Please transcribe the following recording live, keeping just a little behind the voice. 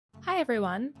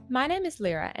everyone, my name is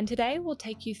Lyra and today we'll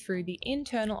take you through the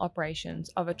internal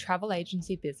operations of a travel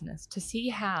agency business to see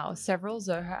how several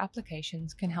Zoho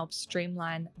applications can help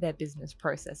streamline their business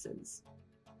processes.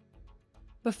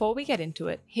 Before we get into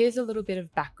it, here's a little bit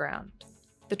of background.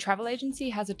 The travel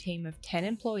agency has a team of 10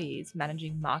 employees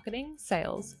managing marketing,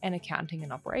 sales, and accounting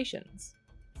and operations.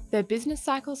 Their business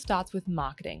cycle starts with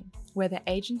marketing, where the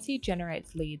agency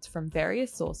generates leads from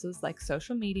various sources like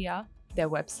social media, their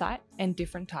website, and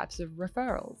different types of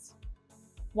referrals.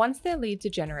 Once their leads are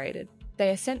generated, they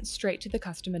are sent straight to the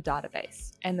customer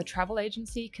database, and the travel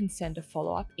agency can send a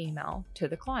follow-up email to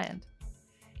the client.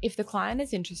 If the client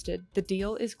is interested, the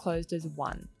deal is closed as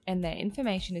one, and their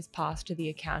information is passed to the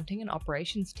accounting and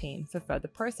operations team for further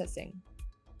processing.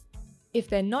 If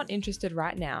they're not interested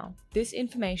right now, this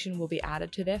information will be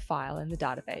added to their file in the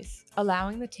database,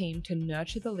 allowing the team to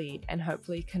nurture the lead and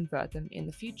hopefully convert them in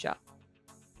the future.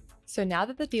 So now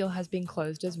that the deal has been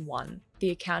closed as one, the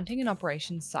accounting and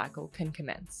operations cycle can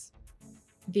commence.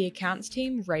 The accounts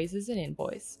team raises an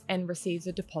invoice and receives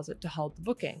a deposit to hold the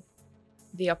booking.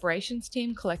 The operations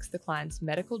team collects the client's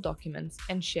medical documents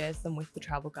and shares them with the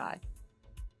travel guide.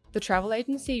 The travel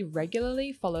agency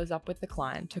regularly follows up with the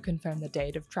client to confirm the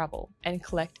date of travel and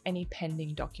collect any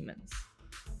pending documents.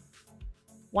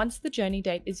 Once the journey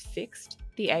date is fixed,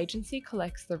 the agency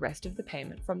collects the rest of the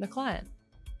payment from the client.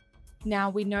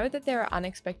 Now, we know that there are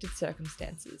unexpected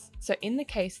circumstances, so in the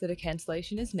case that a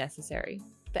cancellation is necessary,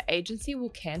 the agency will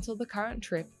cancel the current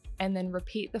trip and then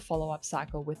repeat the follow-up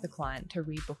cycle with the client to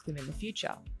rebook them in the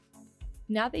future.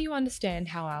 Now that you understand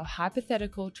how our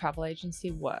hypothetical travel agency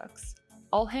works,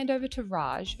 I'll hand over to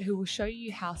Raj, who will show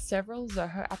you how several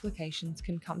Zoho applications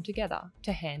can come together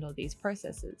to handle these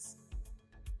processes.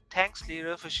 Thanks,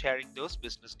 Lyra, for sharing those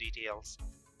business details.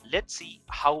 Let's see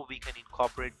how we can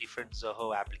incorporate different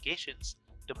Zoho applications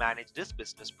to manage this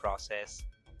business process.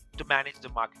 To manage the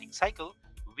marketing cycle,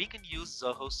 we can use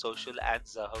Zoho Social and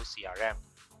Zoho CRM.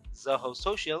 Zoho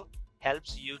Social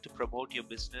helps you to promote your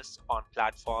business on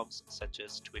platforms such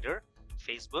as Twitter,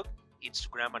 Facebook,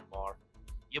 Instagram, and more.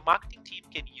 Your marketing team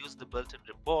can use the built-in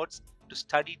reports to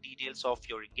study details of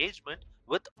your engagement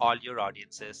with all your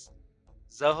audiences.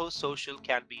 Zoho Social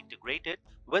can be integrated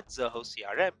with Zoho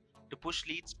CRM to push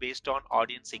leads based on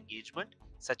audience engagement,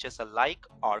 such as a like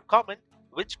or comment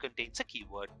which contains a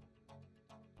keyword.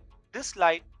 This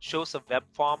slide shows a web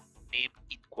form named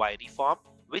Inquiry Form,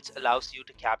 which allows you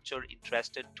to capture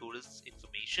interested tourists'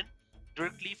 information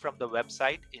directly from the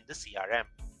website in the CRM.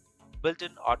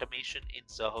 Built-in automation in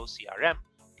Zoho CRM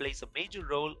plays a major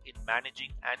role in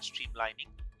managing and streamlining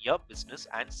your business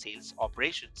and sales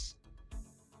operations.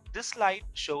 This slide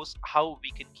shows how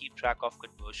we can keep track of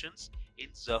conversions in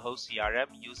Zoho CRM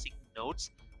using notes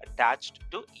attached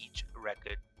to each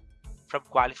record. From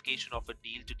qualification of a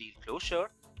deal to deal closure,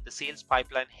 the sales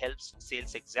pipeline helps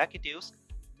sales executives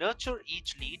nurture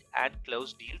each lead and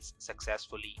close deals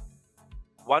successfully.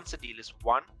 Once a deal is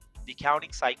won, the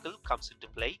accounting cycle comes into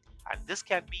play, and this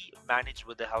can be managed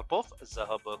with the help of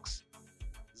Zoho Books.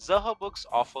 Zoho Books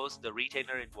offers the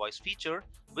retainer invoice feature,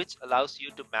 which allows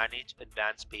you to manage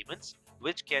advance payments,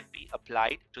 which can be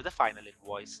applied to the final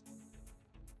invoice.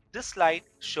 This slide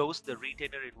shows the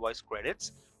retainer invoice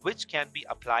credits, which can be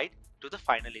applied to the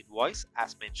final invoice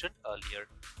as mentioned earlier.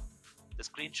 The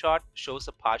screenshot shows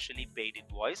a partially paid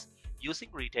invoice using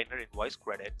retainer invoice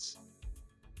credits.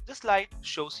 This slide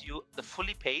shows you the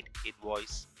fully paid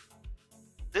invoice.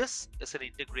 This is an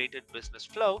integrated business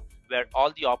flow where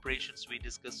all the operations we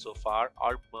discussed so far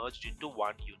are merged into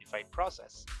one unified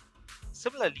process.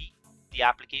 Similarly, the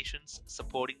applications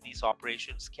supporting these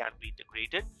operations can be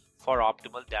integrated for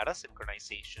optimal data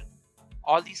synchronization.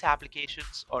 All these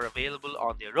applications are available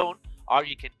on their own, or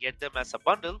you can get them as a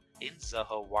bundle in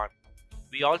Zoho One.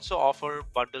 We also offer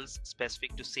bundles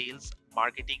specific to sales,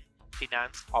 marketing,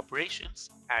 finance, operations,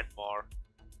 and more.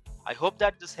 I hope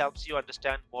that this helps you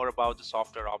understand more about the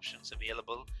software options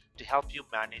available to help you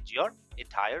manage your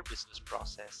entire business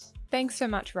process. Thanks so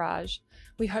much, Raj.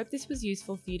 We hope this was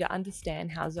useful for you to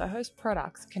understand how Zoho's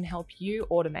products can help you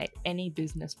automate any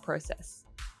business process.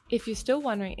 If you're still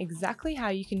wondering exactly how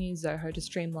you can use Zoho to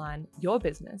streamline your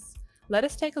business, let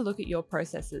us take a look at your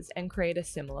processes and create a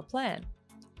similar plan.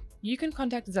 You can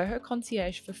contact Zoho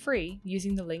Concierge for free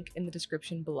using the link in the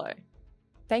description below.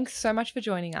 Thanks so much for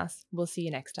joining us. We'll see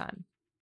you next time.